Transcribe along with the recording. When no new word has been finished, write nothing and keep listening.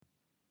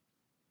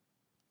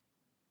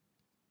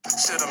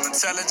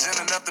intelligent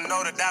enough to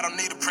know that I don't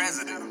need a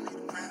president.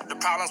 The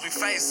problems we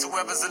face,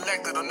 whoever's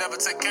elected will never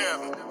take care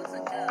of them.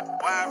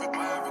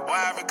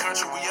 Why every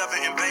country we ever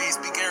invade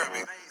speak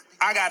Arabic?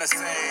 I gotta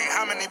say,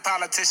 how many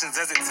politicians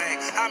does it take?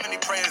 How many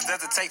prayers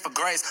does it take for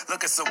grace?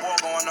 Look, it's a war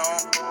going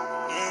on.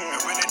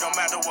 It really don't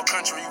matter what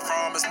country you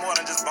from. It's more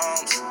than just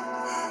bombs.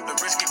 The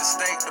rich get the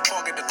steak, the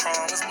poor get the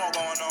crumb. There's more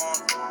going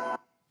on.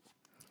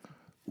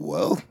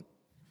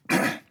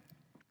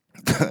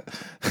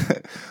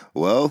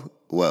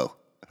 Well,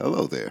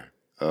 hello there.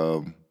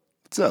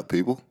 What's up,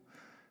 people?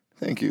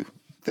 Thank you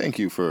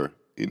for,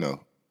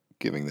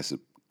 giving this a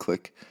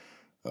click,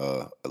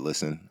 a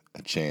listen,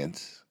 a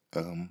chance,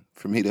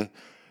 for me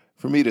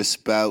to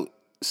spout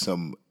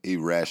some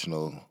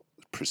irrational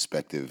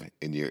perspective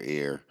in your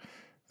ear.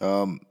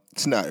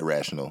 It's not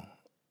irrational.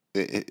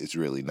 It's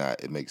really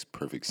not. It makes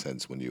perfect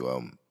sense when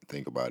you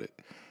think about it.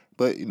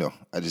 But,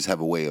 I just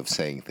have a way of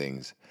saying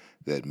things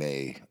that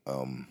may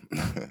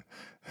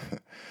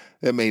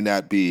that may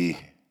not be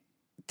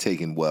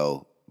taken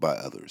well by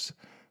others.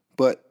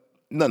 But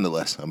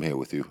nonetheless, I'm here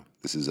with you.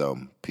 This is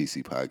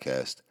PC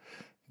Podcast,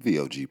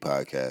 VOG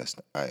Podcast.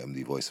 I am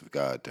the voice of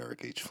God,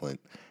 Derek H. Flint.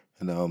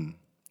 And I'm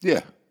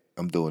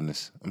doing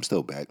this. I'm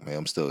still back, man.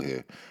 I'm still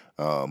here.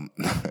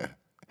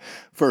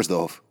 First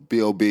off,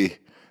 B.O.B.,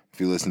 if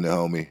you listen to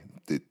homie,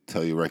 they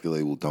tell your record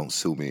label, don't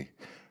sue me.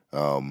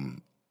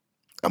 I'm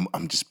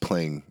just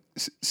playing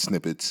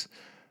snippets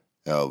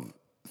of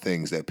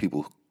things that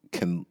people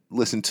can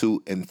listen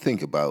to and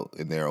think about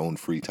in their own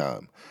free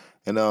time.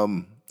 And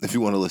if you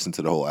want to listen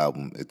to the whole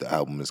album, the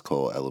album is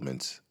called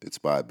Elements. It's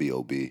by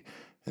B.O.B.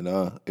 And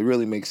it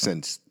really makes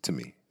sense to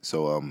me.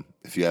 So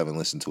if you haven't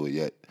listened to it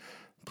yet,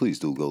 please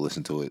do go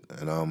listen to it.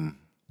 And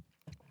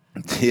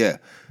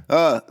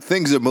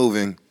things are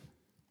moving.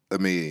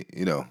 Let me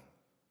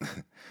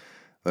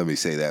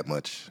say that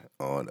much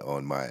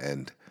on my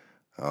end.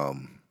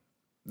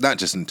 Not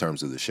just in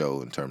terms of the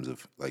show, in terms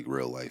of like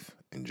real life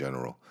in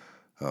general.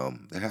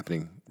 They're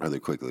happening rather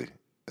quickly,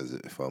 as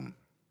if I'm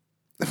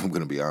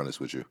going to be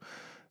honest with you.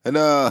 And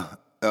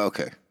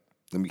okay,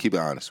 let me keep it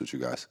honest with you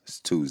guys.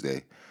 It's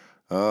Tuesday.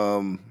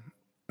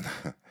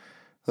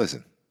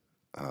 Listen,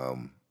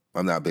 I'm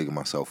not bigging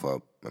myself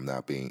up. I'm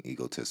not being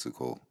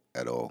egotistical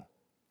at all,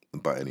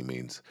 by any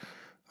means.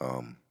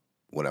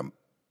 When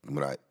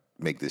I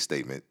make this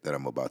statement that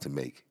I'm about to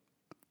make,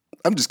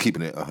 I'm just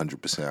keeping it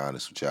 100%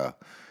 honest with y'all.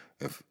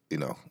 If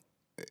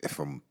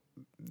I'm,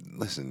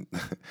 listen,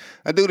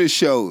 I do this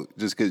show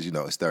just because,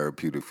 it's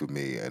therapeutic for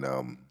me,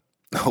 and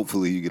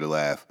hopefully you get a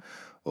laugh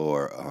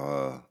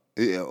or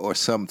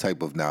some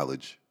type of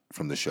knowledge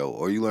from the show,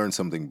 or you learn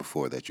something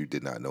before that you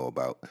did not know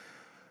about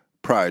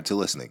prior to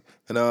listening.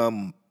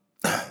 And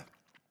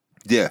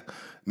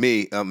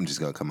me, I'm just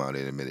gonna come out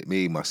in a minute.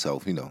 Me,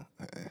 myself,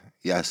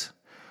 yes,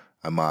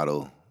 I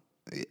model,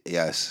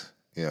 yes,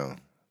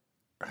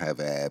 I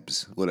have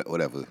abs,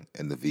 whatever,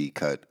 and the V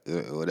cut,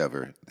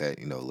 whatever that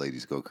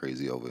ladies go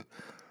crazy over.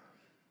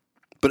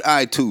 But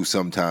I too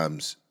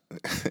sometimes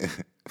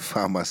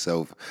find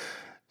myself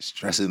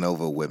stressing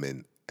over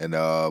women, and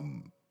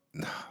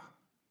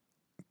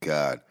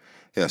God,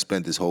 I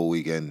spent this whole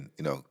weekend,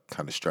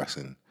 kind of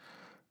stressing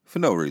for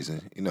no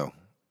reason,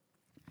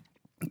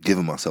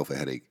 giving myself a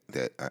headache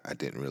that I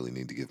didn't really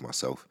need to give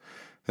myself,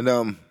 and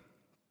I'm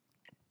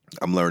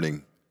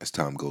learning as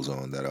time goes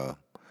on that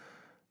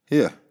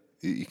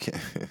you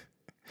can't.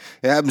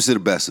 It happens to the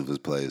best of us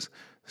players.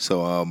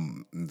 So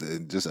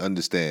just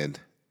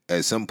understand,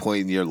 at some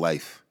point in your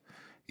life,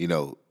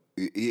 your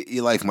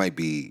life might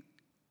be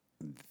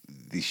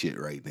the shit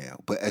right now,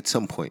 but at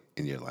some point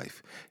in your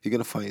life, you're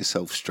gonna find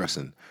yourself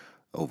stressing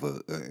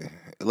over.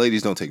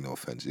 Ladies, don't take no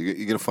offense.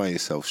 You're gonna find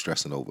yourself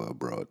stressing over a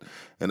broad,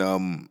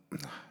 and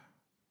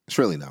it's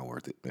really not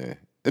worth it, man.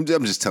 I'm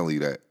just telling you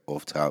that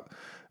off top,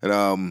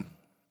 and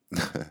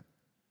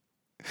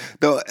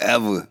don't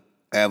ever.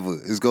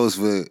 This goes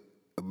for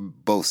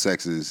both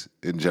sexes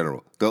in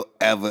general. Don't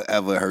ever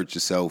hurt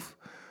yourself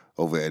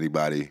over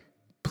anybody,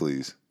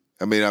 please.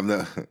 I mean,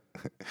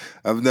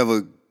 I've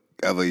never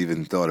ever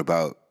even thought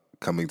about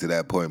coming to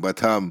that point. By the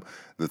time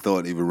the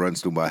thought even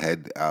runs through my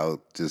head, I'll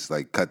just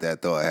like cut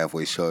that thought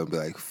halfway short and be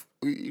like,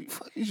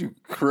 "You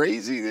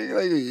crazy?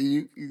 Like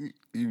you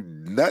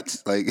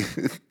nuts?" Like,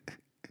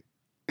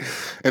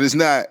 and it's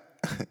not.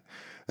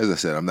 As I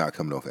said, I'm not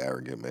coming off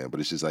arrogant, man. But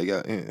it's just like,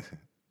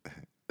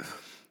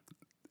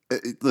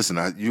 listen,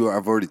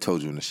 I've already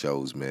told you in the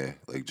shows, man.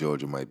 Like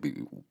Georgia might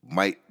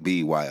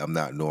be why I'm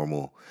not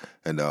normal,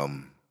 and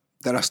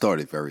that I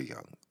started very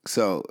young.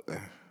 So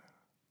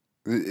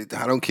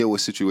I don't care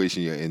what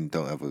situation you're in.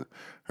 Don't ever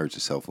hurt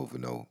yourself over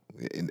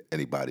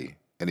anybody,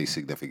 any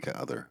significant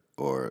other,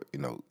 or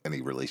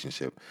any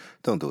relationship.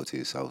 Don't do it to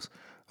yourselves.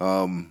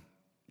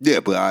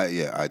 But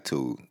I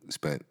too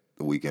spent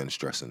the weekend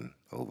stressing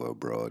over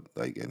abroad.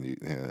 Like,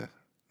 and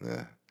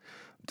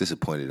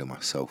disappointed in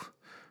myself.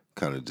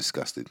 Kind of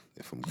disgusted,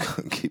 if I'm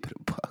gonna keep it a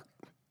buck.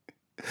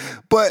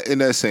 But in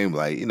that same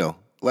light,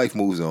 life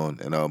moves on,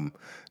 and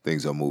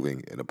things are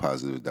moving in a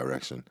positive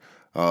direction.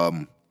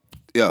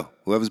 Yo,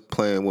 whoever's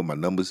playing with my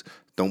numbers,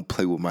 don't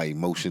play with my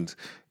emotions.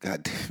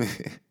 God damn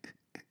it.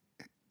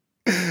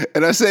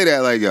 And I say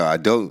that like, yo, I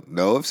don't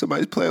know if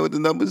somebody's playing with the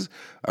numbers.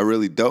 I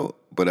really don't.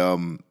 But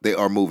they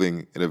are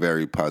moving in a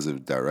very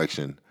positive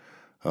direction.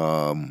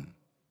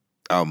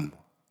 I'm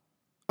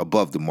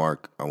above the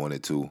mark I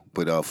wanted to,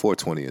 but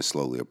 420 is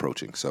slowly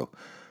approaching. So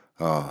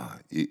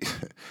you,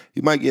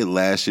 you might get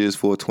last year's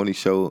 420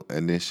 show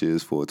and this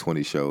year's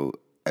 420 show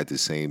at the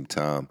same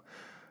time.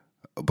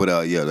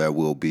 But yeah, that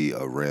will be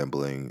a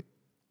rambling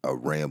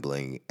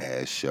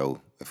ass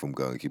show if I'm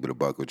gonna keep it a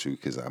buck with you,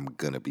 because I'm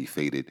gonna be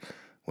faded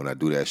when I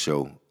do that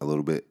show a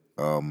little bit.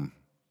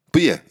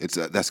 But yeah, it's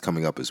that's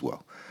coming up as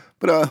well.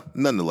 But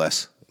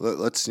nonetheless,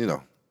 let's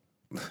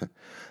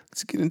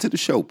let's get into the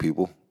show,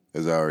 people.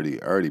 As I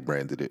already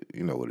branded it,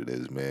 you know what it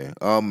is, man.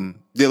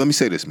 Yeah, let me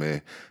say this,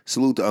 man.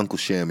 Salute to Uncle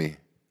Shammy,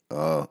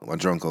 my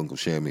drunk Uncle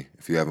Shammy.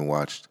 If you haven't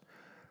watched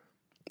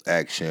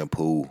Axe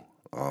Shampoo,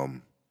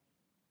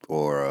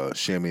 or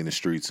Shammy in the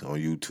Streets on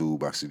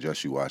YouTube, I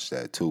suggest you watch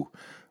that too.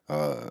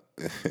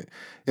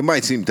 It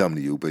might seem dumb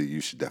to you, but you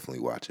should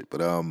definitely watch it.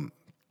 But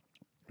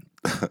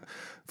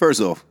first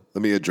off,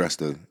 let me address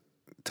the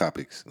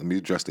topics. Let me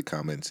address the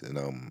comments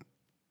and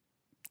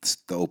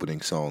the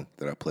opening song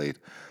that I played.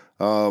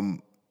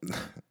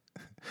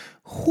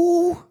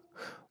 Who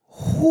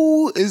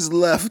is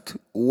left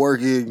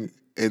working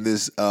in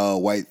this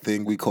white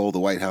thing we call the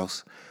White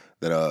House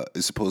that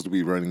is supposed to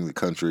be running the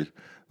country?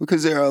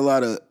 Because there are a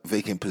lot of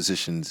vacant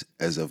positions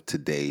as of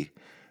today.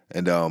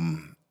 And I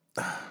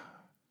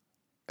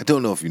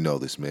don't know if you know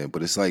this, man,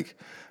 but it's like,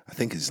 I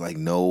think it's like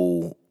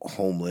no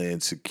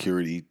Homeland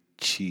Security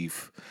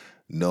chief.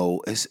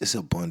 No, it's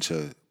a bunch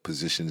of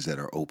positions that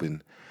are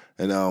open.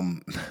 And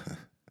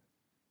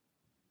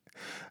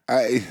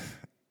I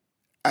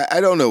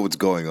don't know what's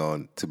going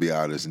on, to be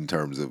honest, in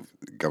terms of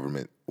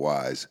government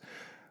wise,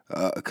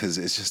 because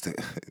it's just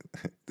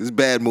this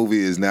bad movie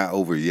is not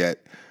over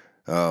yet.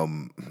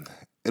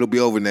 It'll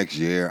be over next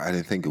year. I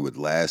didn't think it would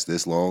last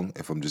this long,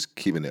 if I'm just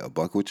keeping it a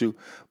buck with you.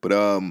 But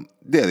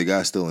yeah, the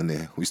guy's still in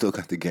there. We still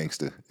got the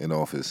gangster in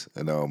office,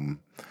 and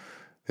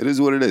it is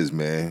what it is,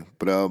 man.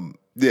 But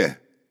yeah,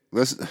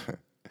 let's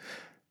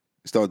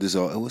start this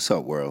off. What's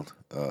up, world?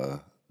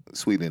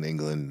 Sweden,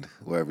 England,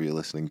 wherever you're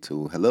listening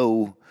to.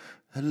 Hello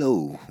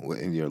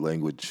in your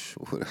language.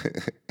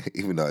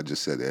 Even though I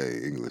just said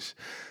English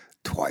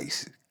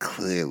twice,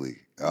 clearly.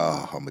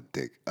 Oh, I'm a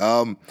dick.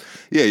 Yeah,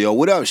 yo,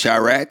 what up,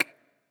 Chirac?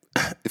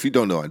 If you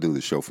don't know, I do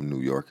this show from New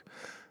York.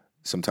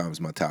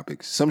 Sometimes my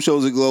topics, some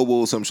shows are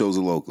global, some shows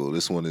are local.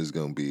 This one is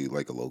going to be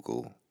like a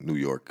local New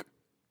York.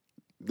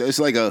 This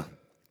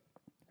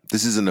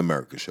is an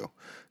America show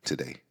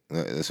today.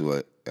 That's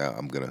what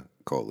I'm going to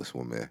call this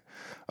one, man.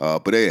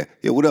 But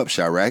yeah, what up,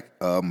 Chirac?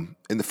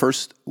 In the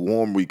first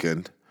warm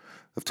weekend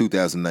of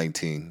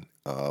 2019,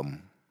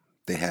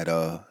 they had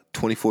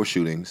 24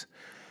 shootings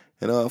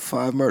and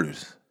 5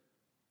 murders.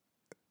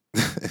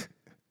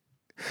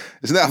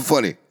 It's not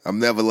funny. I'm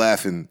never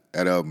laughing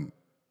at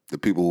the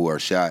people who are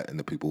shot and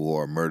the people who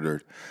are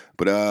murdered.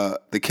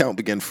 But the count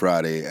began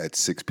Friday at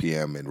 6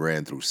 p.m. and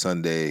ran through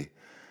Sunday.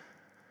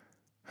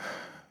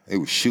 They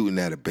were shooting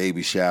at a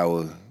baby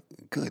shower.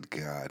 Good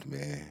God,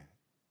 man.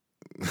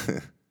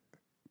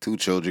 2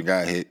 children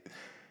got hit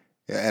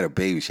at a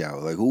baby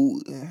shower. Like,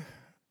 who?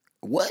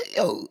 What?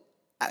 Yo,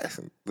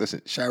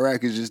 listen,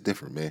 Chirac is just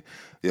different, man.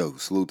 Yo,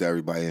 salute to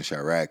everybody in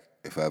Chirac.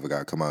 If I ever got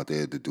to come out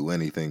there to do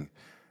anything,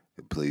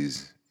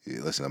 please,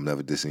 listen, I'm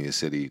never dissing your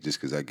city just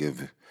because I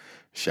give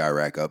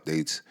Chirac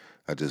updates.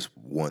 I just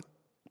want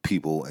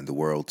people and the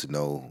world to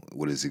know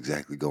what is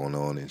exactly going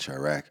on in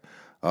Chirac.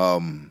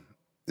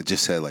 It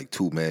just had like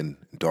 2 men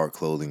in dark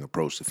clothing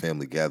approached the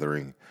family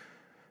gathering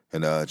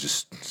and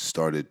just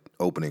started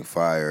opening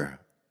fire.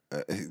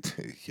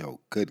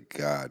 Yo, good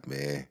God,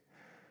 man.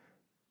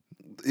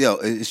 Yo,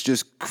 it's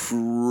just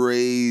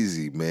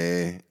crazy,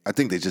 man. I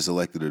think they just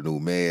elected a new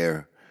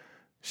mayor.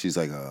 She's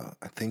like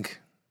I think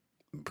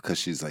because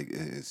she's like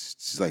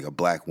a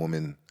black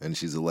woman and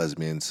she's a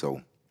lesbian,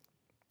 so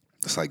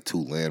it's like 2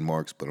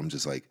 landmarks. But I'm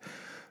just like,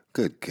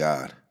 good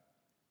God,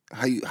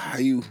 how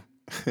you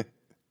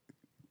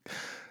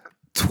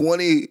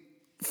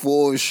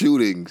 24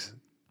 shootings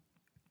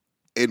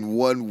in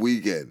one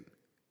weekend?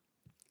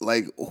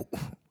 Like,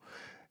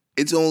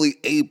 it's only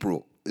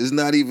April. It's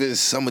not even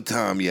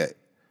summertime yet.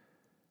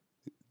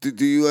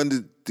 Do you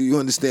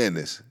understand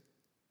this?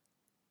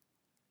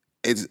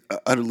 It's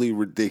utterly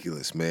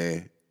ridiculous,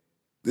 man.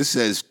 This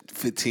says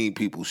 15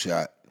 people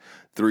shot,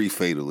 3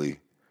 fatally.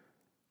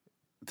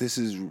 This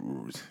is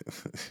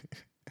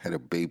at a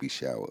baby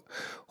shower.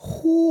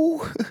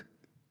 Who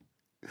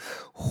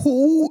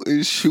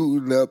is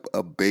shooting up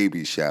a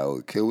baby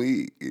shower? Can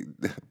we?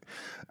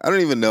 I don't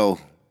even know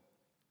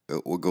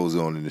what goes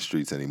on in the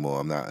streets anymore.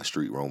 I'm not a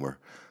street roamer.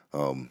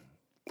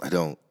 I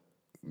don't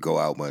go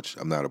out much.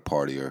 I'm not a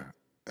partier.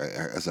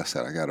 As I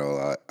said, I got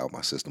all out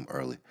my system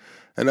early.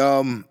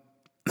 And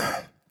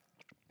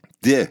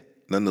yeah,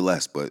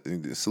 nonetheless, but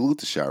salute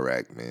to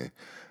Chirac, man.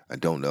 I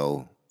don't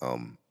know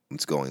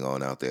what's going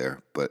on out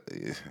there, but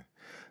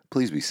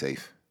please be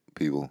safe.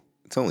 people.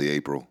 It's only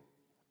April,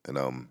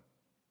 and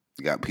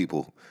you got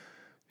people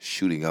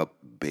shooting up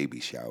baby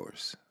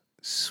showers.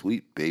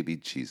 Sweet baby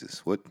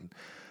Jesus, what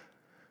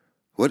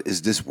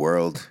is this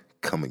world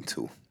coming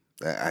to?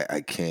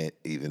 I can't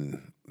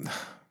even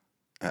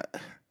I,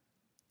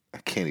 I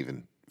can't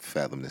even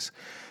fathom this.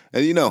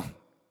 And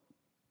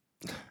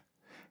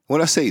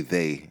when I say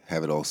they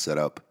have it all set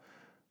up,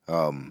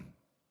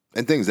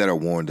 and things that are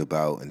warned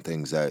about, and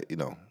things that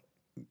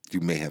you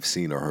may have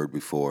seen or heard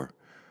before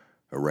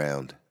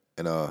around,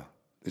 and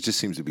it just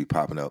seems to be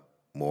popping up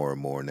more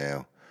and more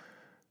now.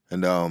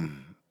 And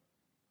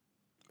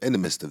in the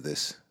midst of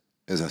this,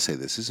 as I say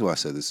this is why I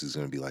said this is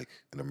going to be like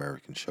an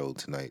American show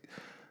tonight.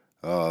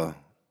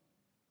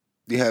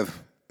 You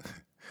have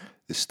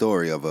the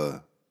story of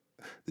the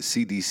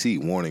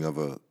CDC warning of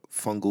a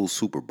fungal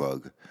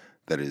superbug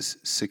that has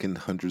sickened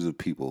hundreds of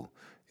people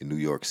in New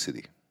York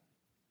City.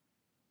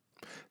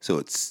 So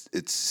it's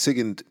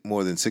sickened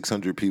more than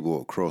 600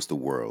 people across the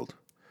world,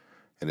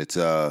 and it's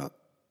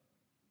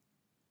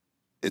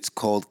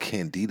called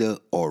Candida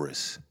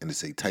auris, and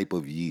it's a type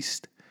of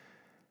yeast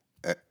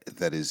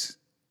that is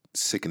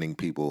sickening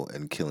people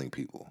and killing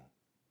people,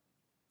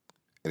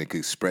 and it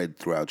could spread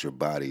throughout your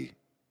body,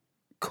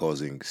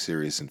 causing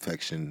serious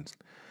infections,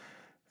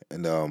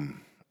 and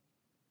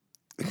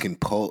it can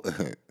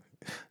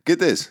get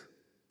this,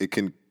 it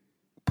can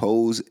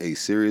pose a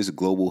serious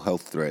global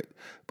health threat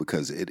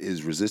because it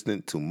is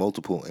resistant to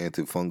multiple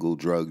antifungal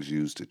drugs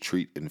used to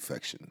treat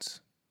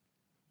infections.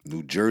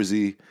 New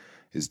Jersey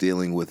is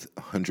dealing with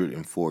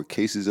 104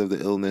 cases of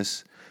the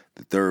illness,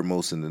 the third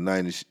most in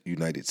the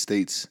United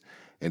States,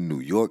 and New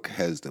York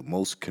has the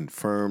most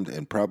confirmed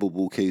and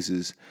probable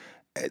cases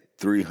at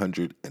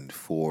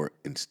 304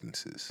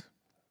 instances.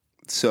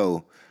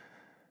 So,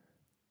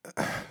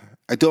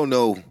 I don't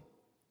know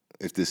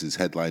if this is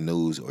headline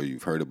news or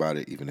you've heard about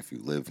it, even if you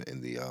live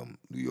in the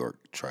New York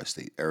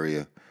tri-state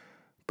area.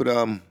 But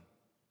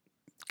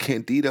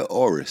Candida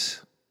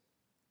auris,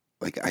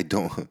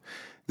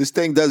 this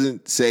thing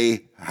doesn't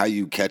say how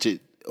you catch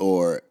it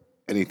or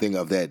anything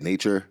of that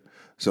nature.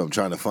 So I'm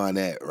trying to find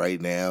that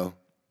right now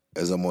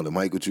as I'm on the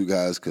mic with you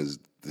guys, because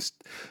this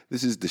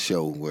is the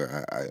show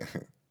where I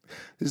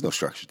there's no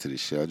structure to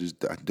this show.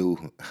 I do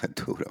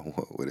what I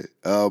want with it.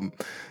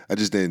 I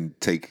just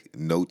didn't take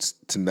notes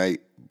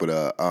tonight,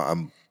 but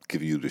I'm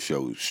giving you the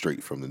show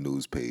straight from the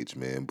news page,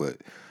 man. But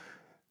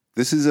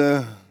this is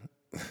if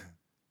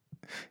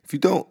you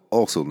don't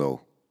also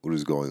know what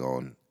is going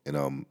on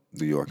in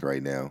New York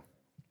right now,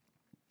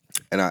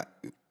 and I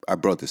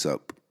brought this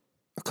up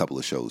a couple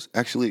of shows.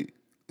 Actually,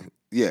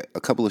 yeah,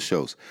 a couple of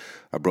shows.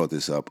 I brought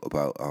this up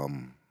about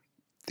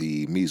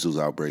the measles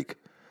outbreak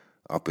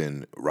up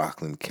in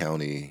Rockland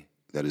County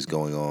that is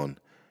going on.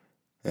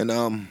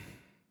 And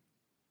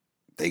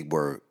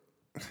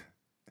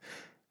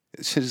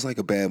shit is like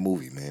a bad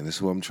movie, man. This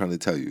is what I'm trying to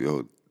tell you.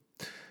 Yo,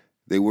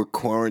 they were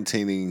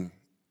quarantining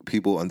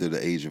people under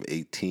the age of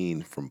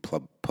 18 from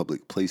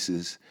public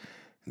places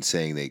and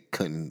saying they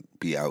couldn't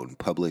be out in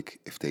public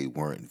if they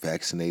weren't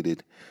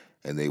vaccinated.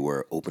 And they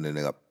were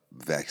opening up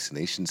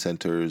vaccination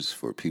centers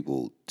for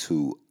people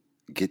to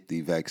get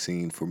the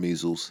vaccine for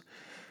measles.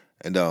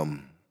 And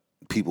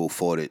people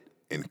fought it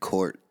in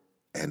court,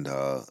 and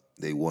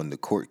they won the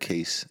court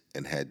case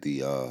and had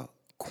the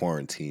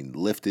quarantine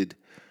lifted.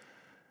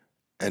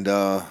 And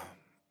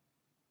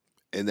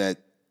in that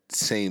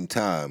same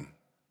time,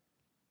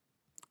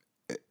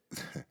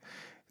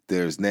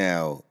 there's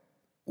now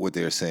what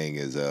they're saying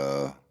is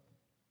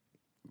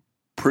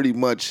pretty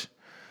much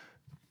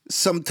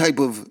some type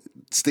of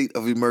state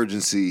of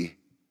emergency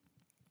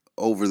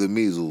over the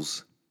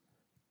measles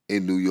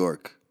in New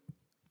York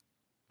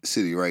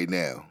City right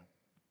now,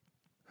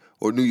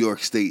 or New York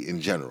State in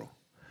general.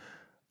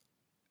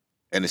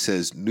 And it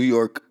says New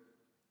York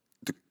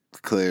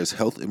declares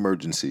health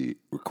emergency,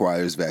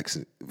 requires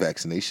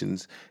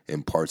vaccinations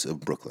in parts of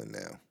Brooklyn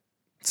now.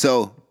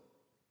 So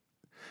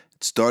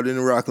it started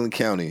in Rockland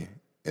County,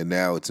 and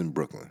now it's in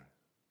Brooklyn.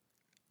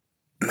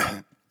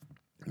 I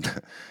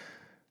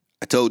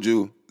told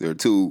you there are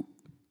two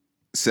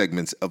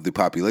segments of the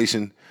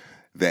population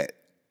that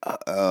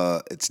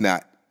it's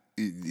not,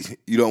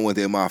 you don't want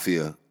their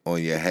mafia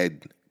on your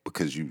head,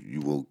 because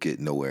you will get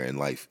nowhere in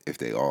life if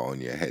they are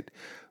on your head.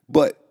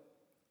 But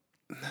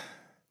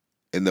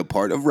in the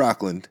part of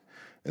Rockland,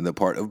 in the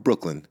part of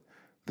Brooklyn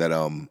that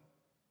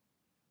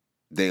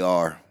they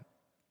are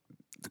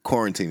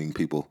quarantining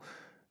people,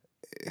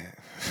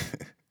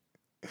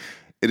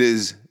 it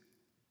is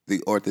the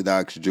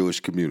Orthodox Jewish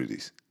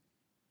communities.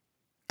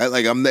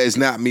 It's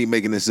not me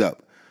making this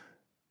up.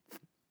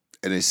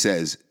 And it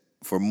says,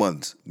 for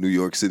months, New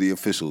York City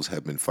officials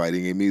have been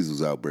fighting a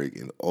measles outbreak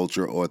in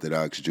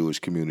ultra-Orthodox Jewish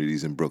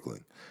communities in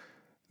Brooklyn,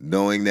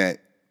 knowing that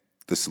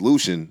the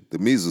solution, the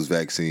measles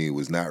vaccine,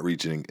 was not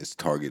reaching its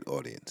target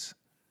audience.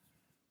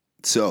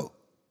 So,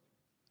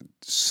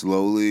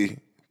 slowly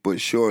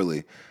but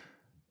surely,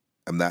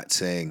 I'm not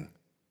saying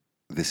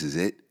this is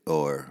it,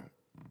 or,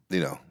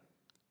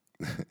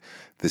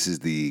 this is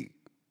the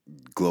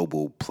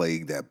global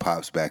plague that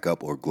pops back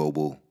up, or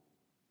global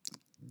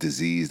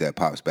disease that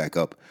pops back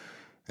up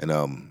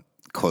and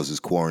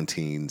causes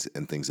quarantines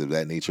and things of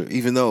that nature,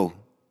 even though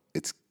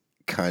it's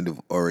kind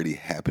of already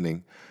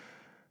happening.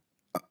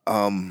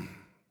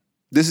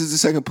 This is the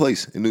second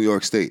place in New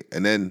York State,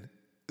 and then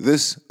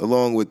this,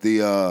 along with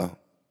the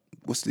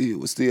what's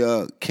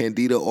the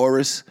Candida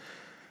auris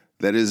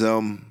that is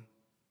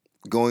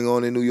going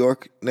on in New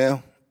York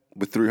now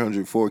with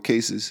 304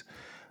 cases.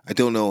 I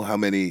don't know how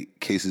many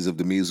cases of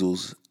the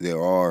measles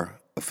there are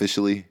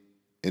officially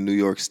in New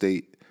York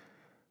State,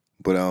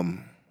 but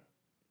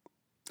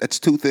that's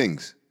two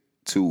things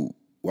to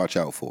watch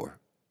out for.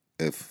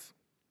 If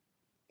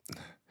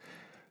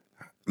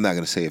I'm not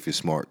going to say if you're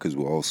smart, because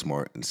we're all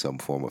smart in some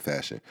form or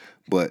fashion,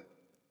 but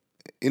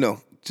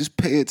just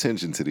pay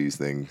attention to these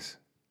things,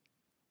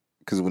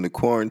 because when the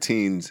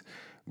quarantines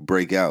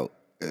break out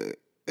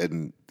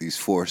and these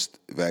forced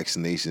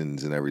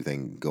vaccinations and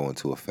everything go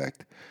into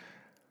effect,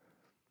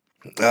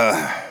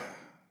 I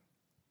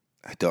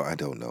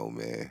don't know,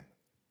 man.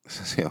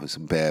 It's a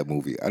bad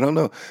movie. I don't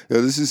know.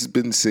 This has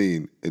been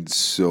seen in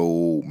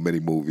so many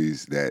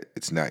movies that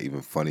it's not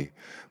even funny.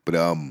 But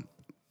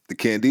the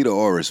Candida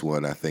auris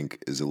one, I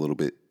think, is a little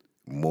bit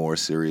more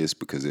serious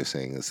because they're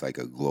saying it's like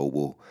a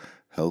global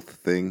health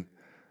thing.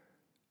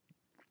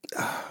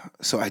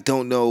 So I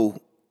don't know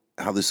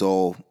how this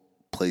all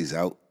plays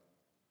out,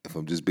 if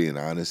I'm just being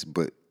honest.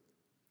 But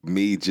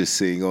me just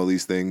seeing all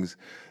these things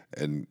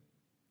and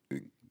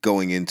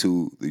going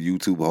into the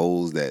YouTube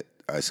holes that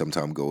I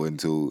sometimes go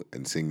into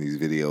and seeing these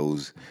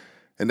videos,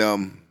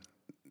 and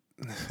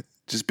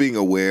just being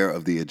aware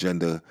of the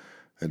agenda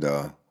and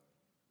the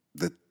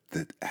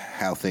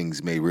how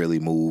things may really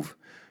move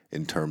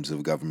in terms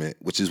of government,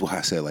 which is why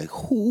I said, like,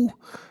 who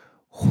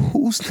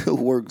still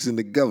works in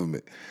the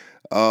government?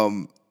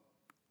 And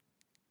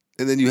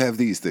then you have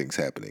these things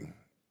happening.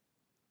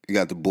 You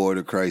got the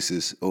border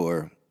crisis,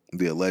 or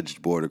the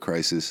alleged border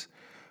crisis,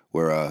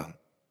 where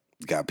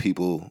you got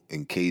people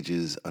in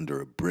cages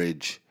under a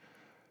bridge.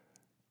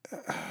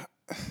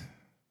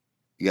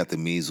 You got the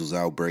measles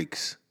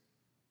outbreaks.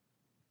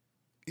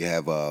 You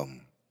have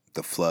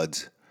the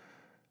floods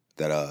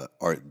that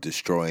are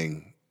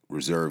destroying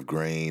reserve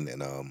grain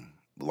and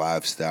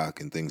livestock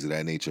and things of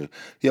that nature.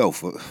 Yo,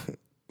 for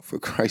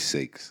Christ's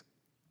sakes,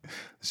 let's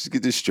just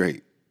get this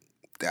straight.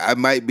 I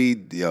might be,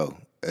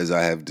 as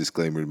I have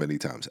disclaimed many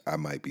times, I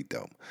might be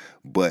dumb,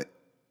 but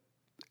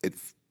it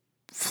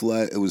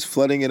was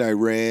flooding in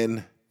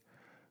Iran,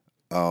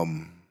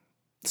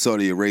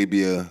 Saudi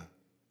Arabia.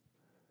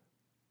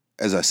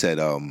 As I said,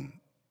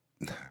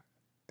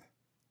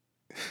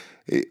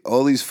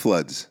 all these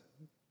floods,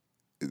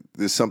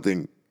 there's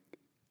something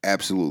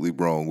absolutely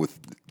wrong with,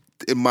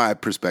 in my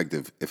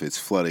perspective, if it's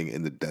flooding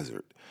in the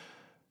desert.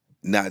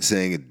 Not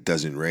saying it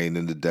doesn't rain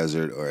in the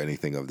desert or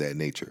anything of that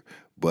nature,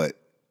 but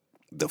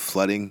the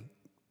flooding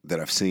that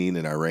I've seen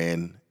in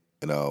Iran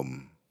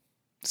and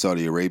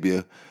Saudi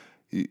Arabia,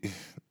 you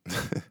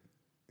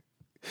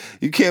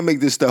can't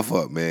make this stuff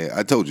up, man.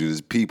 I told you,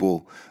 there's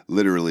people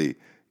literally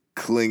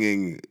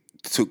clinging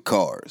to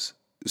cars.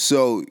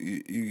 So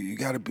you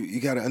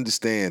gotta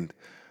understand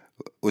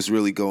what's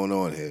really going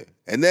on here.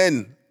 And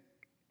then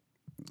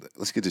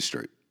let's get this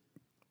straight.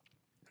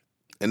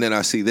 And then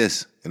I see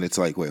this, and it's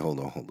like, wait, hold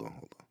on.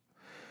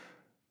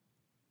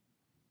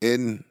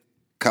 In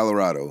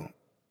Colorado,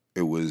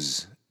 it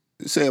was,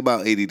 say,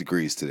 about 80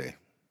 degrees today.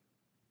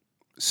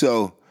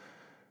 So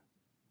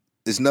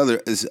there's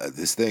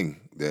this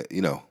thing that,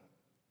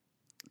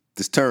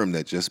 this term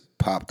that just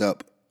popped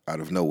up out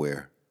of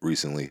nowhere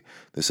recently,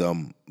 this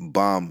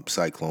bomb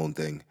cyclone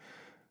thing.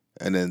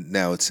 And then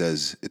now it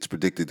says it's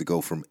predicted to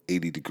go from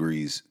 80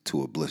 degrees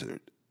to a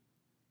blizzard.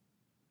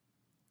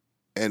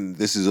 And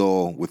this is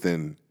all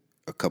within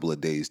a couple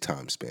of days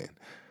time span.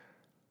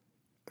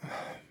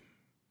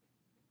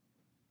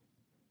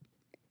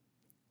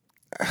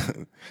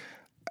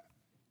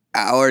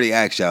 I already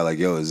asked y'all, like,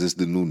 yo, is this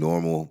the new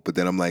normal? But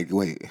then I'm like,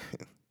 wait,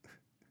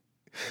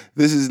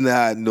 this is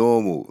not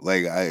normal.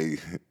 Like,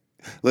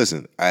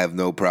 listen, I have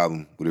no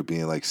problem with it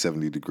being like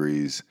 70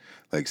 degrees,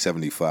 like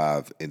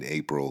 75 in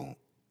April.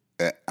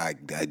 I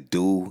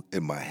do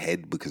in my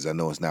head, because I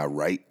know it's not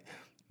right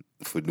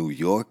for New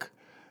York.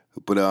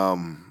 But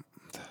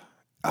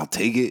I'll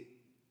take it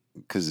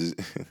because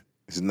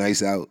it's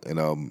nice out,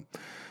 and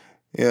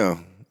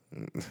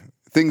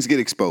things get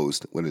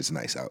exposed when it's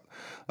nice out.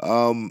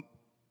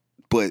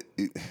 But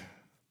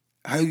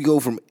how do you go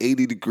from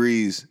 80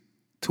 degrees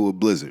to a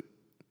blizzard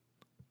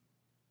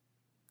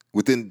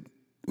within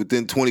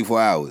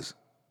 24 hours?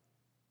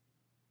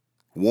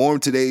 Warm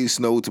today,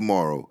 snow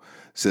tomorrow,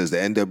 says the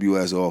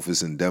NWS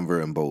office in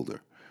Denver and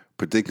Boulder,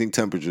 predicting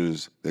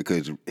temperatures that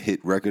could hit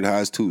record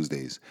highs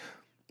Tuesdays,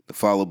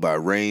 followed by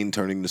rain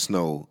turning to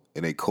snow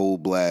in a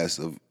blast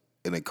of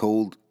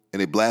cold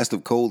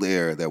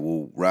air that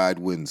will ride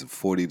winds of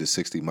 40 to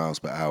 60 miles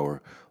per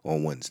hour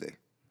on Wednesday.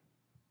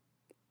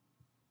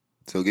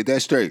 So get that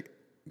straight.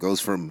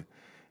 Goes from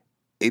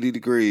 80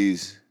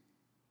 degrees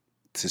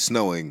to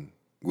snowing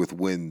with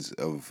winds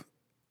of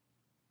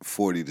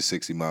 40 to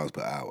 60 miles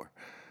per hour.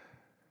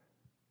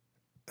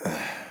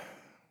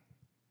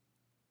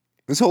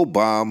 This whole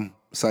bomb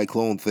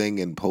cyclone thing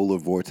and polar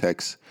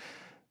vortex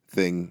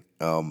thing,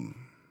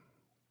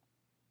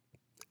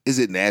 is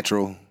it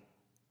natural?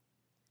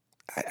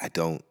 I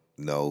don't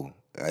know.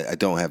 I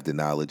don't have the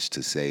knowledge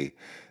to say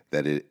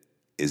that it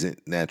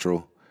isn't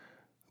natural.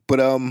 But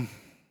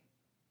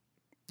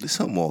there's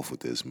something off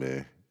with this,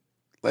 man.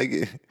 Like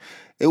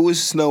it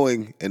was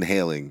snowing and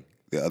hailing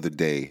the other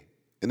day,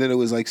 and then it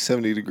was like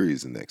 70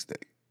 degrees the next day.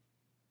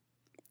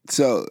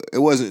 So it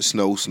wasn't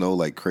snow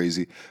like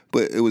crazy,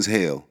 but it was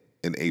hail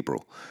in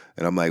April.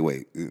 And I'm like,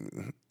 wait,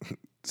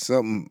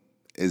 something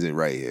isn't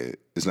right here.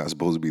 It's not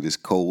supposed to be this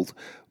cold.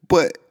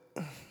 But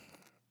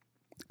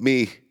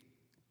me,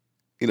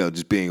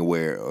 just being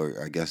aware,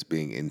 or I guess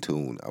being in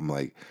tune, I'm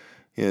like,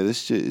 yeah,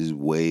 this shit is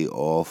way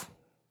off.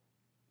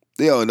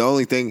 And the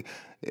only thing,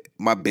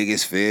 my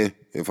biggest fear,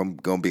 if I'm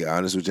gonna be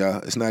honest with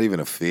y'all, it's not even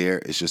a fear.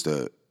 It's just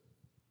I'm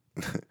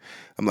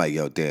like,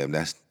 yo, damn,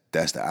 that's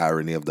the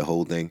irony of the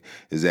whole thing,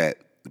 is that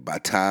by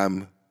the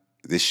time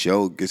this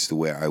show gets to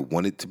where I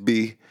want it to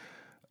be,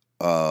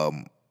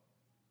 we'll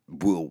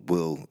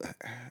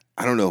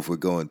I don't know if we're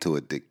going to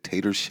a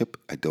dictatorship.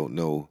 I don't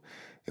know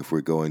if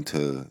we're going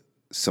to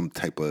some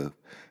type of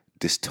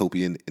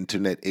dystopian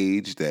internet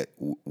age that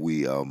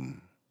we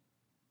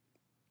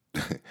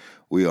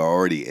we are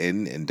already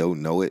in and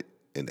don't know it,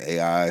 and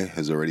AI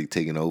has already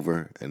taken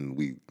over and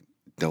we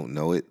don't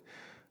know it.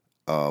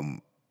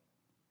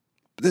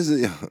 There's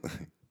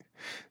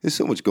there's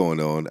so much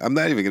going on. I'm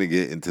not even gonna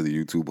get into the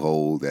YouTube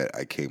hole that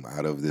I came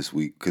out of this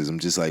week, because I'm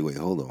just like, wait,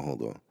 hold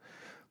on.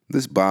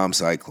 This bomb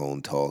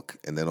cyclone talk,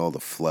 and then all the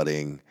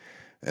flooding,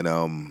 and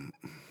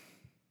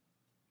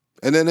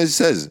then it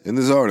says in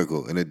this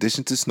article, in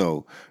addition to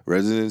snow,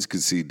 residents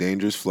could see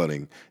dangerous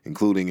flooding,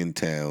 including in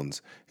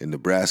towns in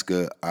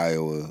Nebraska,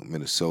 Iowa,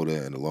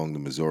 Minnesota, and along the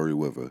Missouri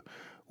River,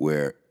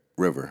 where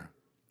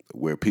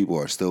people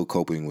are still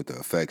coping with the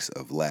effects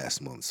of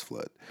last month's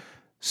flood.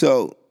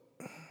 So,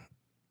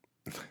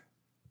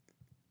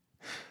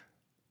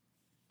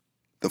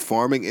 the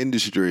farming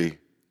industry,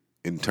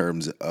 in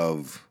terms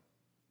of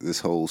this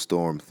whole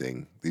storm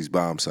thing, these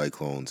bomb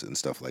cyclones and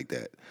stuff like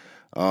that,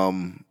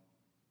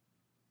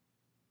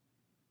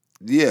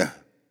 yeah,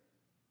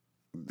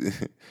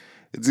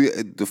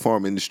 the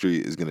farm industry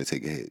is going to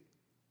take a hit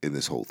in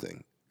this whole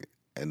thing,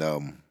 and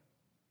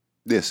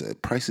yes,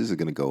 prices are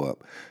going to go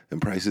up,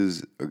 and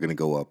prices are going to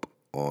go up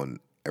on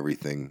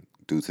everything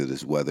due to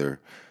this weather,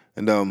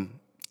 and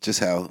just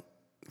how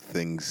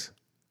things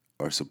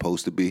are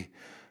supposed to be,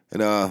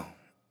 and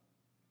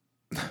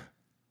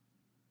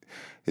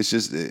it's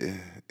just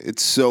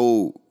it's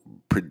so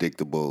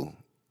predictable,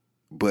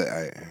 but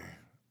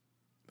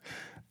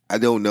I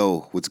don't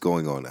know what's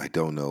going on. I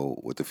don't know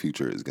what the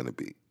future is going to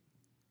be.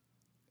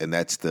 And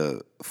that's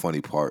the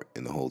funny part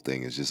in the whole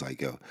thing. It's just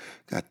like, yo,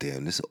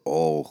 goddamn, this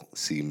all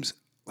seems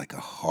like a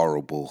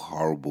horrible,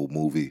 horrible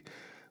movie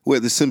where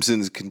The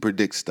Simpsons can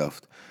predict stuff.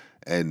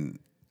 And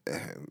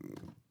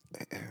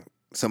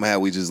somehow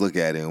we just look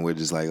at it and we're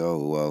just like,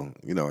 oh, well,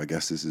 I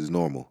guess this is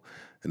normal.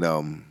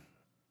 And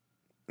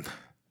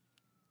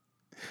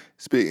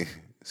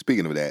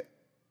speaking of that,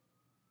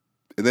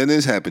 and then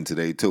this happened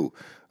today too.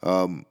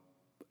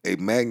 A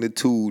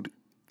magnitude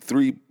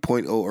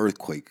 3.0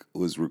 earthquake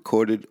was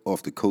recorded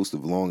off the coast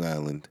of Long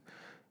Island,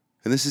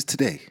 and this is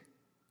today.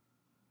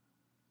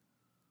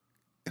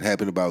 It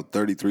happened about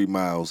 33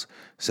 miles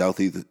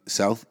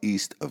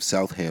southeast of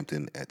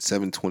Southampton at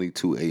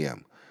 7:22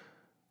 a.m.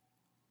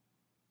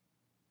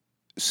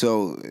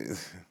 So,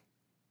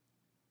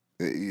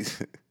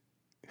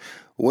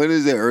 when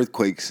is there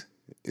earthquakes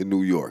in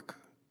New York?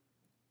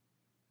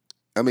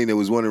 I mean, there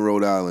was one in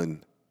Rhode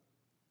Island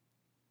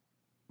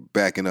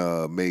back in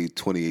May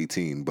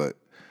 2018, but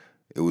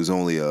it was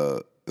only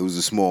it was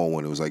a small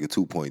one. It was like a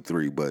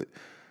 2.3, but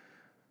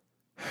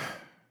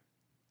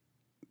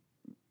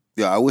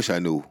yeah, I wish I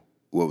knew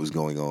what was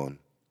going on,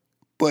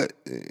 but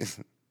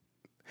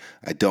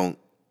I don't.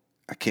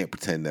 I can't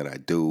pretend that I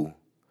do.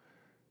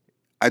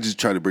 I just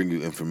try to bring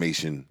you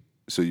information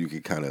so you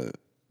can kind of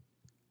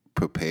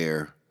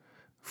prepare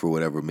for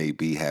whatever may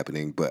be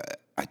happening,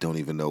 but I don't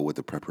even know what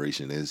the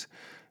preparation is,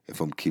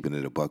 if I'm keeping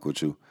it a buck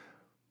with you.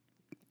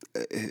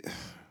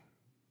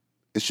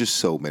 It's just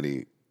so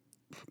many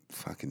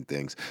fucking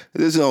things.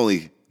 This is the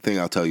only thing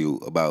I'll tell you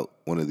about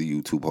one of the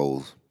YouTube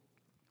holes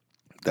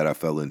that I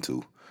fell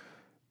into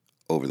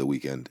over the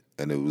weekend,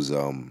 and it was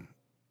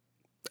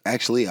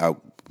actually I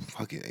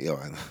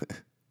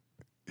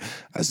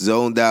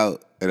zoned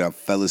out and I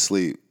fell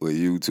asleep with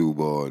YouTube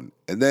on,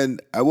 and then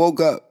I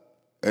woke up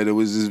and it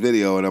was this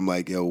video, and I'm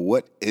like, yo,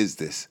 what is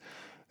this?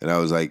 And I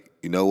was like,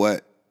 you know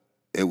what?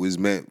 It was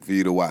meant for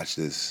you to watch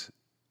this,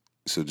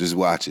 so just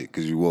watch it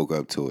because you woke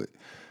up to it.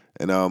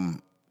 And I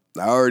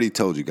already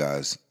told you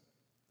guys,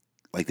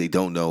 like, they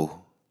don't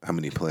know how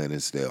many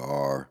planets there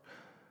are.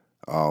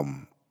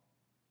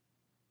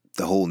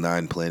 The whole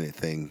 9-planet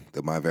thing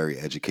that my very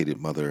educated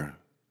mother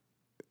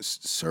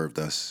served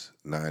us,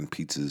 9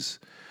 pizzas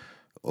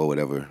or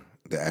whatever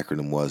the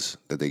acronym was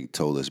that they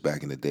told us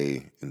back in the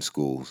day in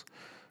schools.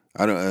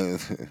 I don't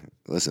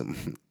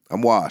listen.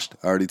 I'm washed.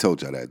 I already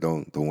told y'all that.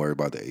 Don't worry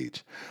about the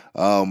age.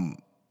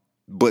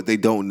 But they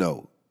don't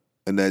know.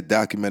 And that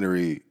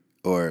documentary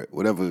or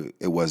whatever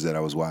it was that I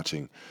was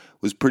watching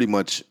was pretty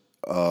much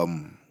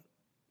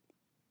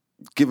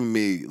giving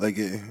me like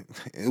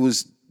it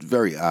was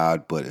very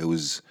odd, but it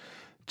was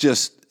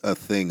just a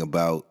thing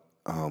about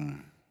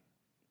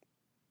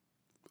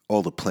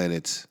all the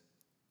planets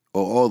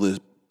or all the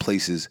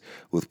places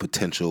with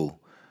potential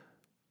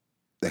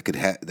that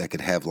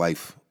could have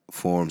life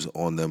forms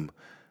on them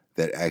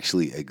that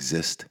actually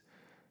exist,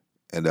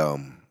 and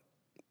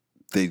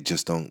they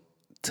just don't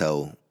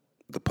tell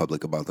the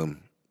public about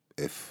them.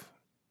 If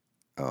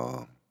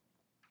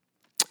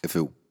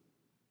it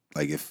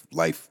like if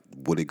life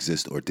would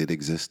exist or did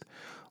exist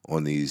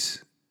on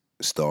these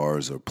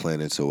stars or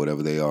planets or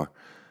whatever they are,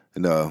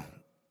 and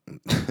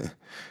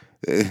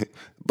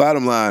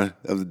bottom line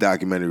of the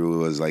documentary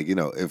was like,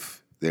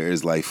 if there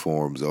is life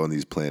forms on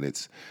these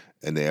planets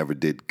and they ever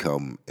did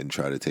come and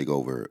try to take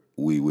over,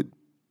 we'd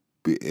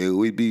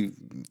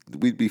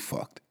be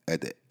fucked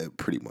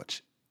pretty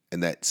much.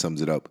 And that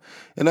sums it up.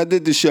 And I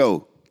did the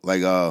show,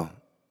 like the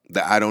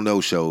I Don't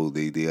Know show,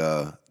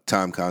 the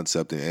Time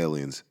Concept and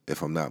Aliens,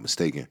 if I'm not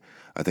mistaken.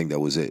 I think that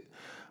was it.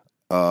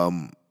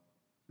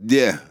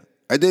 Yeah,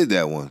 I did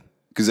that one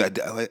because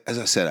as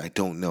I said, I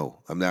don't know.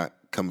 I'm not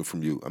coming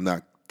from you. I'm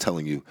not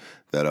telling you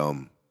that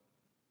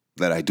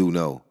that I do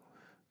know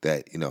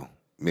that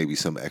maybe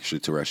some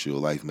extraterrestrial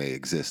life may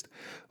exist,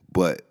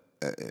 but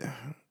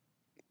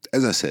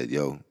as I said,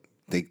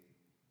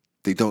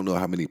 they don't know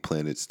how many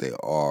planets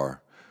there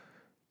are.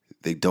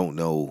 They don't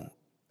know,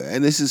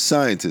 and this is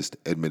scientists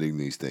admitting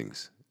these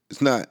things.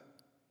 It's not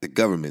the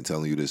government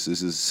telling you this.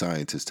 This is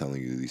scientists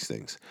telling you these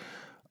things.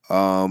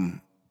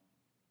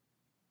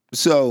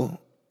 So,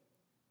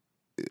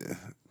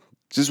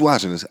 just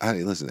watching this,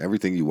 listen,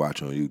 everything you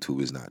watch on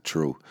YouTube is not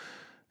true.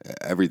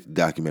 Every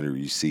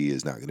documentary you see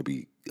is not going to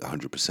be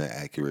 100%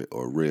 accurate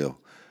or real.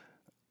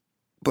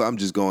 But I'm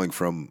just going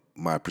from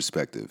my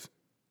perspective.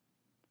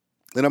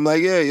 And I'm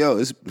like,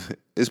 yeah,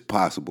 it's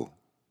possible.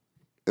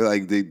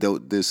 Like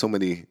there's so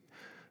many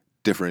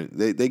different.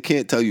 They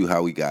can't tell you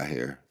how we got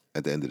here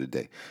at the end of the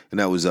day. And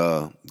that was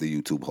the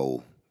YouTube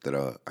hole that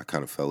I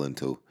kind of fell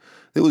into.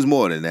 There was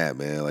more than that,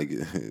 man. Like,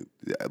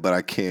 but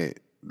I can't.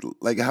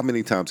 Like, how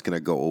many times can I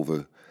go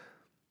over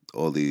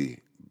all the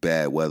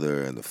bad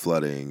weather and the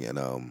flooding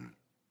and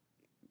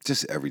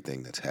just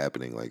everything that's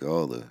happening? Like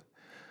all the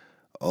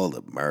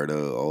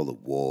murder, all the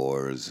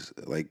wars.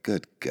 Like,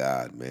 good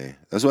God, man.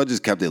 That's why I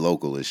just kept it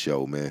local, this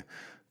show, man.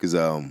 Because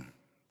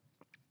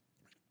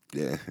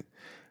yeah.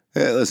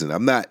 Hey, listen,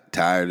 I'm not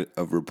tired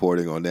of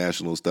reporting on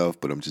national stuff,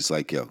 but I'm just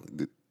like,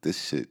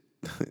 this shit.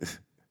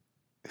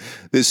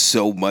 There's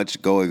so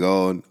much going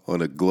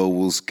on a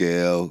global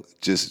scale.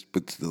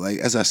 But like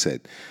as I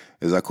said,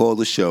 as I call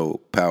the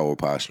show, power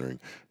posturing.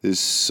 There's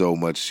so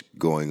much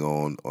going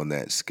on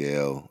that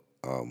scale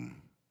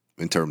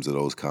in terms of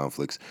those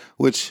conflicts,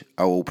 which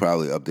I will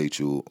probably update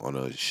you on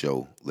a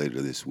show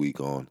later this week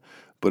on.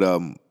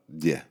 But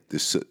yeah,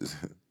 this.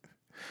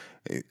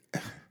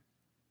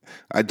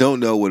 I don't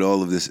know what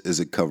all of this is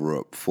a cover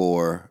up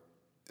for.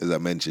 As I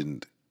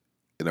mentioned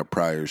in a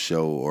prior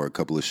show or a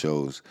couple of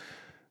shows,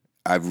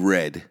 I've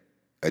read,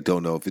 I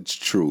don't know if it's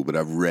true, but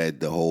I've read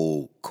the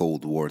whole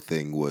Cold War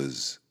thing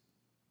was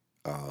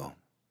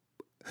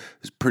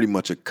pretty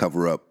much a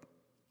cover up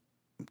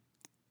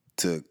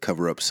to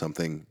cover up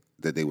something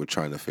that they were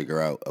trying to figure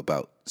out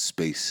about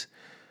space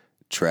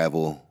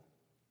travel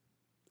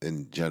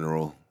in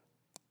general.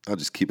 I'll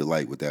just keep it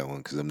light with that one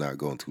because I'm not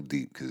going too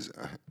deep because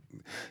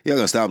y'all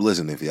gonna stop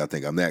listening if y'all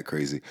think I'm that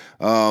crazy.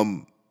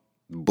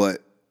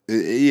 But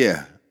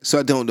yeah, so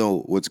I don't know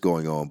what's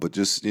going on, but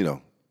just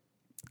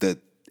the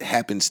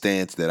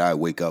happenstance that I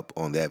wake up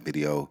on that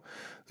video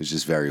was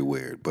just very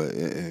weird. But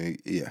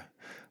yeah,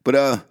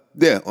 but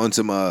yeah, on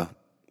some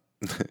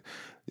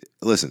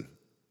listen,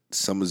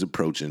 summer's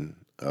approaching.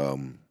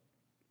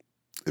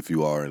 If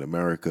you are in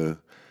America,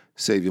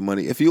 save your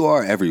money. If you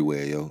are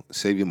everywhere,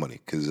 save your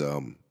money because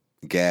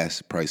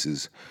gas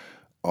prices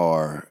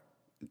are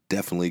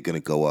definitely going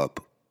to go up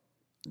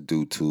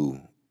due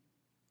to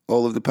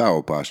all of the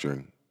power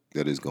posturing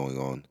that is going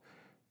on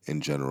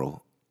in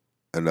general.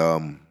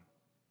 And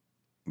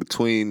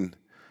between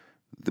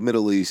the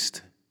Middle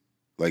East,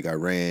 like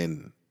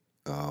Iran,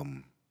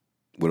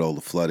 with all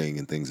the flooding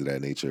and things of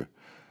that nature,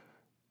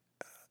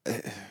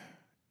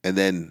 and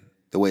then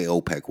the way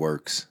OPEC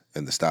works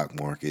and the stock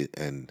market,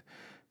 and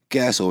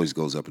gas always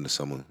goes up in the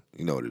summer.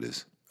 You know what it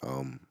is.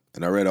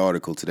 And I read an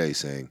article today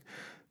saying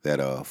that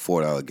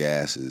 $4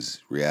 gas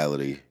is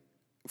reality.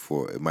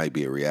 It might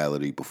be a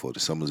reality before the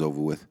summer's over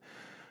with.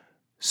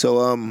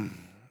 So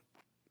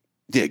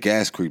yeah,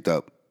 gas creeped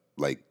up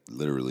like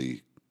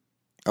literally.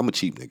 I'm a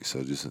cheap nigga,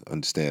 so just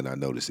understand I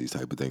notice these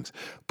type of things.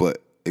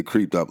 But it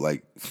creeped up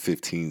like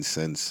 15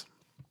 cents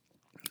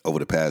over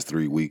the past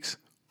 3 weeks.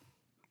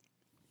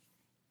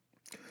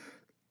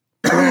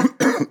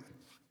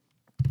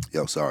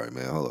 Yo, sorry,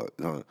 man. Hold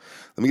on. Let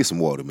me get some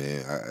water,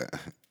 man.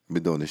 I've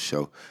been doing this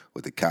show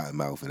with the cotton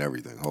mouth and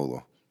everything. Hold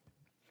on.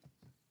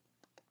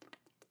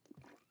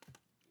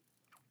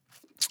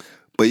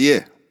 But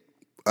yeah,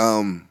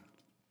 $4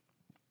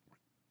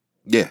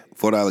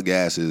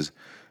 gas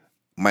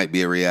might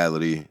be a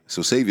reality.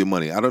 So save your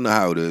money. I don't know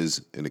how it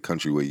is in the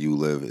country where you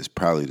live. It's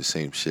probably the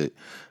same shit.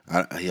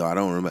 I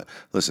don't remember.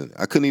 Listen,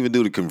 I couldn't even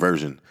do the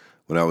conversion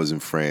when I was in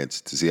France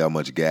to see how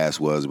much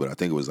gas was, but I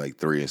think it was like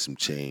 3 and some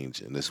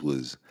change, and this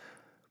was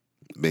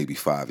maybe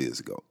 5 years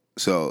ago.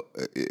 So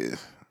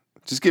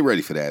just get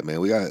ready for that,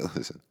 man. We gotta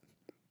listen.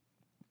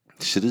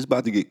 Shit is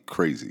about to get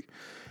crazy,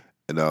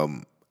 and I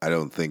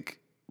don't think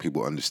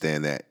people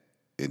understand that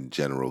in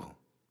general.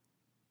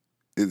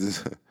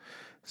 It's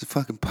a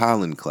fucking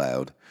pollen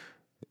cloud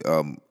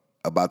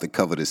about to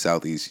cover the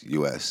southeast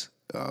U.S.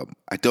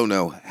 I don't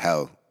know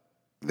how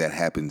that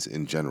happens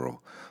in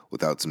general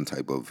without some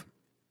type of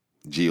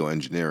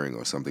geoengineering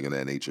or something of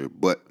that nature.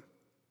 But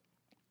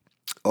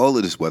all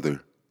of this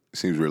weather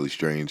seems really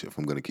strange if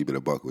I'm going to keep it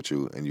a buck with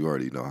you, and you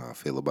already know how I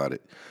feel about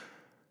it.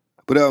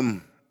 But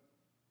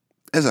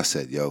as I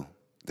said, yo,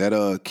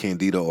 that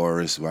Candida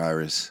auris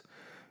virus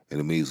and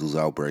the measles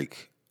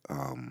outbreak,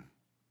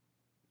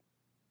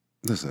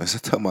 listen, as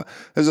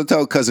I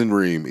tell cousin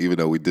Reem, even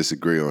though we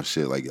disagree on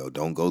shit, like, yo,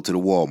 don't go to the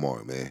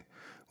Walmart, man.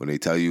 When they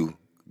tell you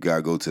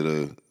gotta go to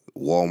the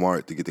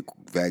Walmart to get the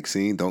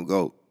vaccine, don't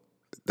go.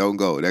 Don't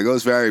go. That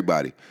goes for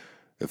everybody.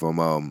 If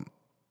I'm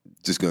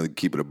just gonna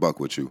keep it a buck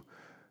with you.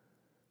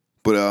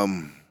 But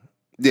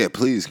yeah,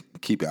 please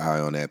keep your eye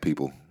on that,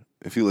 people.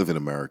 If you live in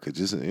America,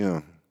 just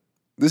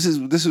this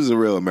is a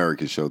real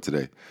American show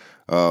today.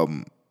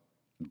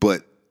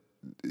 But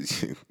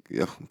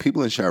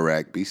people in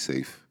Chirac, be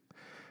safe.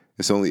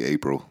 It's only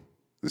April.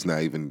 It's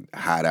not even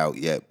hot out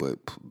yet, but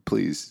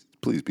please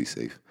be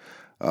safe.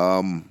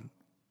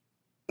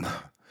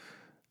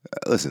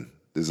 Listen,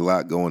 there's a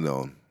lot going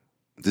on.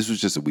 This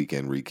was just a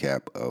weekend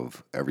recap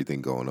of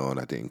everything going on.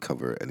 I didn't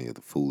cover any of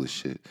the foolish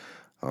shit.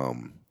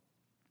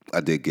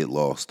 I did get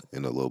lost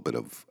in a little bit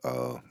of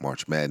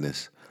March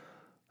Madness.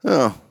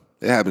 It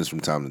happens from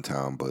time to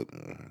time, but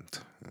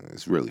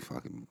it's really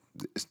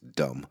it's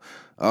dumb.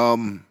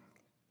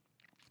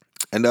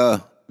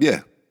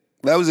 Yeah,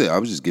 that was it. I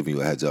was just giving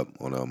you a heads up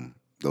on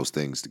those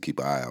things to keep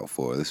an eye out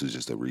for. This was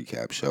just a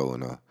recap show,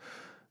 and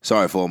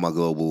sorry for all my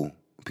global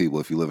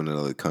people. If you live in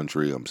another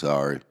country, I'm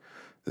sorry.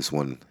 This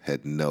one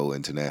had no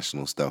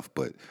international stuff,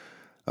 but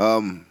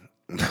I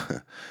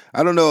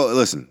don't know.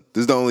 Listen,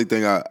 this is the only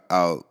thing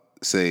I'll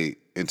say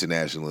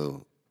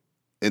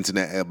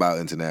about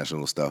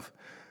international stuff.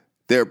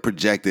 They're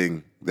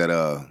projecting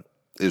that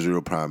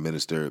Israel Prime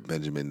Minister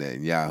Benjamin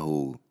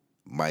Netanyahu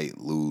might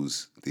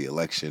lose the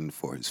election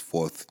for his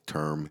 4th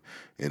term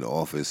in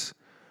office.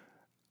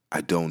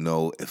 I don't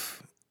know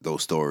if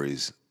those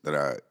stories that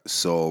I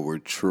saw were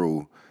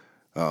true.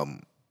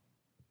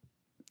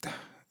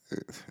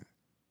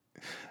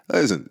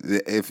 Listen,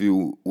 if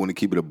you want to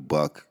keep it a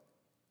buck,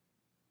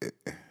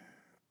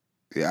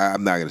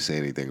 I'm not going to say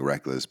anything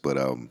reckless, but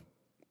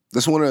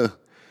that's one of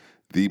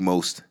the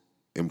most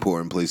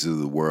important places of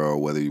the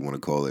world, whether you want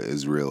to call it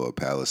Israel or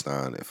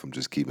Palestine, if I'm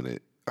just keeping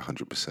it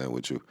 100%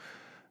 with you.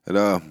 And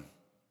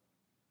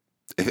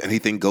if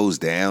anything goes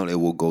down, it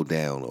will go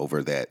down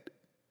over that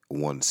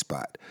one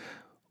spot.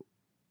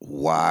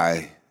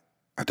 Why?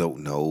 I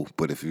don't know.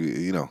 But if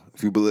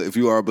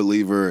you are a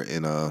believer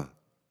in the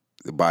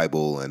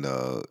Bible and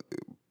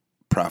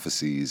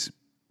prophecies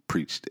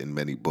preached in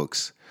many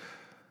books,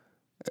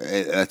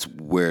 that's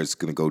where it's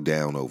going to go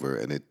down over,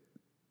 and it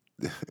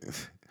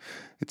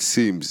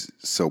seems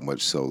so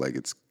much so like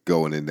it's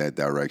going in that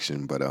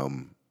direction. But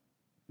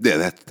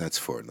yeah, that's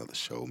for another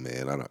show,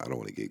 man. I don't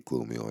want to get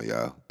gloomy on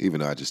y'all, even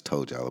though I just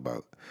told y'all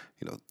about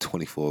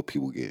 24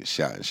 people getting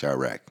shot in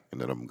Chirac, and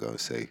then I'm gonna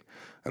say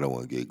I don't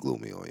want to get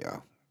gloomy on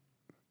y'all.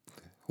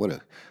 What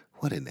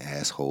an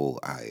asshole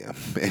I am,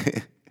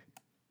 man.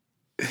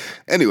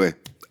 Anyway,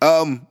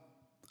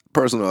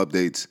 personal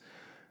updates.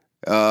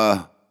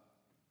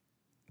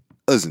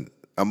 Listen,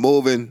 I'm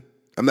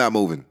not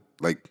moving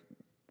like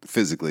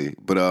physically,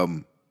 but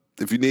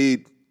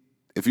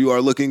if you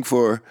are looking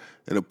for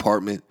an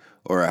apartment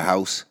or a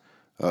house,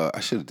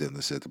 I should have done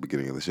this at the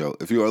beginning of the show.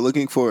 If you are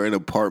looking for an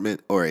apartment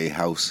or a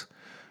house,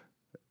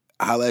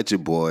 holla at your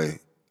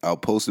boy. I'll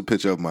post a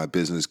picture of my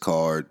business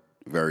card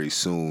very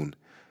soon.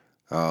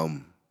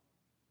 I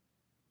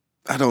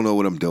don't know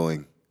what I'm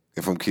doing,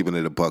 if I'm keeping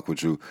it a buck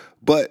with you,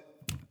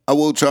 but I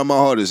will try my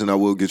hardest, and I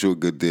will get you a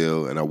good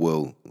deal, and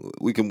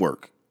we can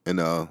work, and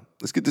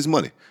let's get this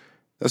money.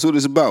 That's what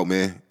it's about,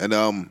 man.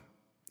 And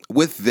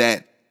with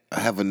that, I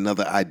have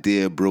another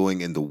idea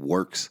brewing in the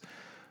works.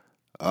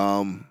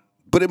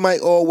 But it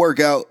might all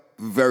work out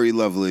very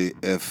lovely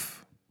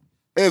if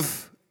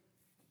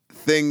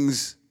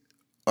things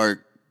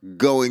are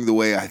going the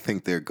way I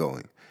think they're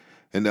going.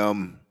 And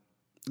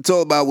it's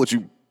all about what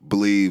you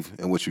believe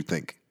and what you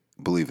think.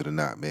 Believe it or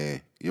not,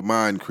 man. Your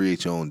mind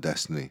creates your own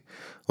destiny.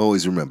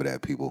 Always remember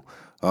that, people.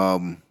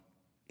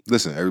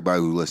 Listen, everybody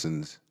who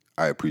listens,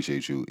 I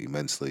appreciate you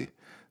immensely.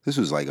 This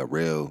was like a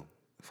real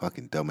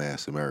fucking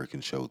dumbass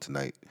American show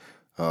tonight.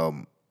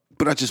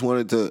 But I just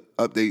wanted to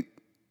update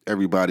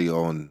everybody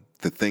on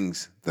the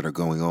things that are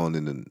going on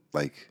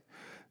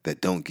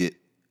that don't get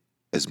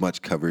as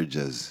much coverage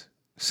as,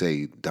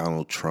 say,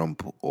 Donald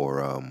Trump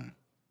or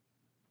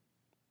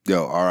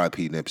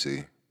R.I.P.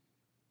 Nipsey,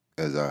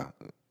 as I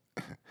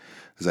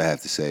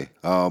have to say.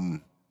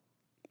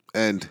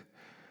 And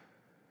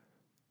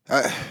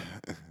I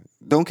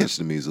don't catch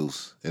the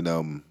measles.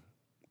 And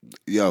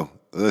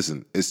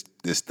listen, it's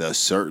the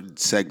certain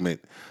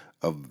segment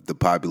of the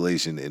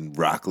population in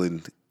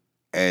Rockland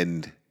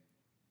and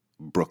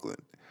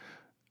Brooklyn.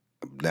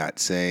 I'm not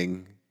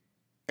saying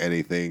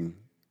anything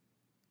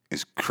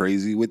is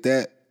crazy with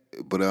that,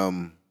 but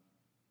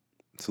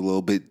it's a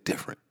little bit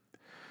different.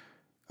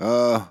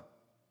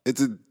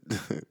 It's a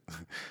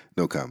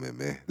no comment,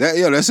 man.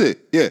 That's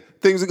it. Yeah,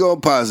 things are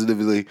going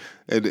positively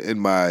in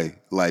my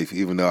life,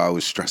 even though I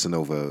was stressing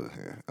over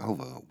a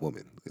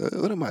woman.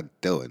 What am I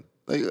doing?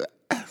 Like,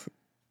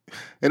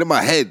 and in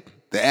my head,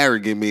 the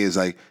arrogant me is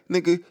like,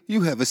 nigga,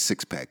 you have a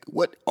 6-pack.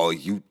 What are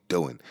you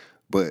doing?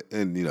 But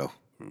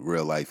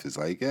real life is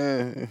like,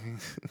 you're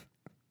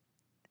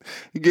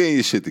getting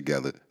your shit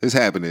together. It's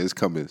happening. It's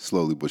coming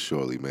slowly but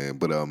surely, man.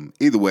 But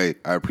either way,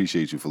 I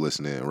appreciate you for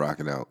listening and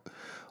rocking out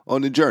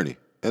on the journey.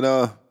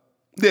 And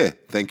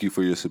thank you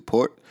for your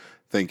support.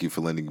 Thank you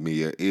for lending me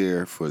your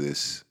ear for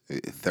this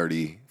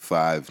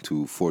 35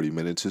 to 40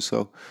 minutes or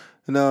so.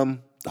 And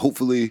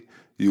hopefully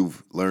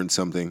you've learned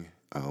something.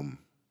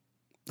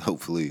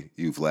 Hopefully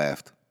you've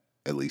laughed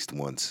at least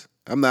once.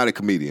 I'm not a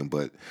comedian,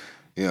 but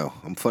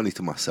I'm funny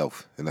to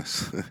myself, and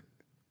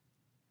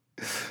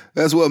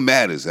that's what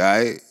matters, all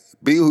right?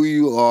 Be who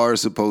you are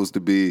supposed to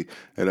be,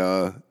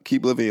 and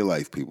keep living your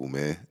life, people,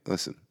 man.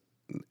 Listen,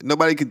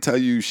 nobody can tell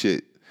you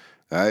shit,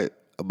 all right,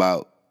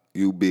 about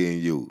you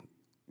being you,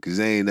 because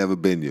they ain't never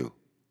been you.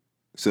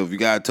 So if you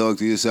got to talk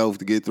to yourself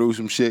to get through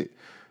some shit,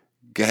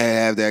 go ahead and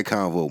have that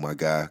convo, my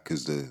guy,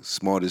 because the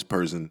smartest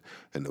person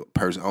and the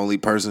only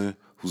person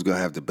who's going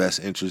to have the best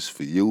interest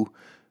for you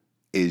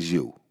is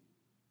you.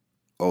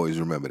 Always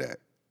remember that.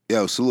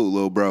 Yo, salute,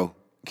 little bro.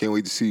 Can't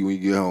wait to see you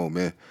when you get home,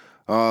 man.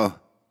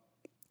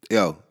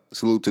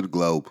 Salute to the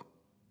globe.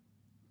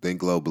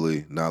 Think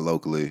globally, not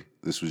locally.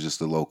 This was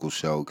just a local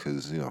show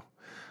because,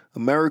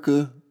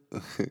 America's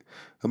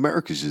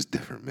just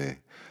different, man.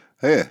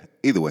 Yeah,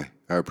 either way,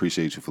 I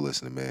appreciate you for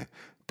listening, man.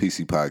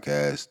 PC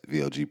Podcast,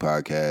 VLG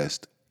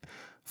Podcast.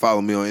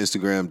 Follow me on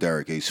Instagram,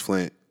 Derek H.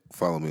 Flint.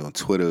 Follow me on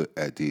Twitter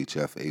at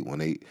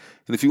DHF818.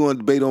 And if you want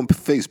to debate on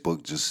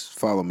Facebook, just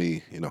follow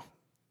me,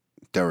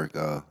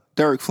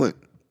 Derek Flint.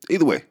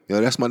 Either way,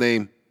 that's my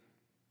name.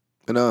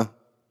 And I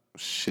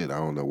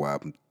don't know why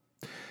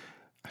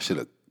I should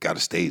have got a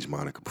stage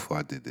moniker before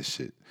I did this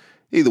shit.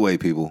 Either way,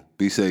 people,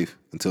 be safe.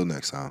 Until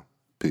next time.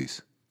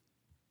 Peace.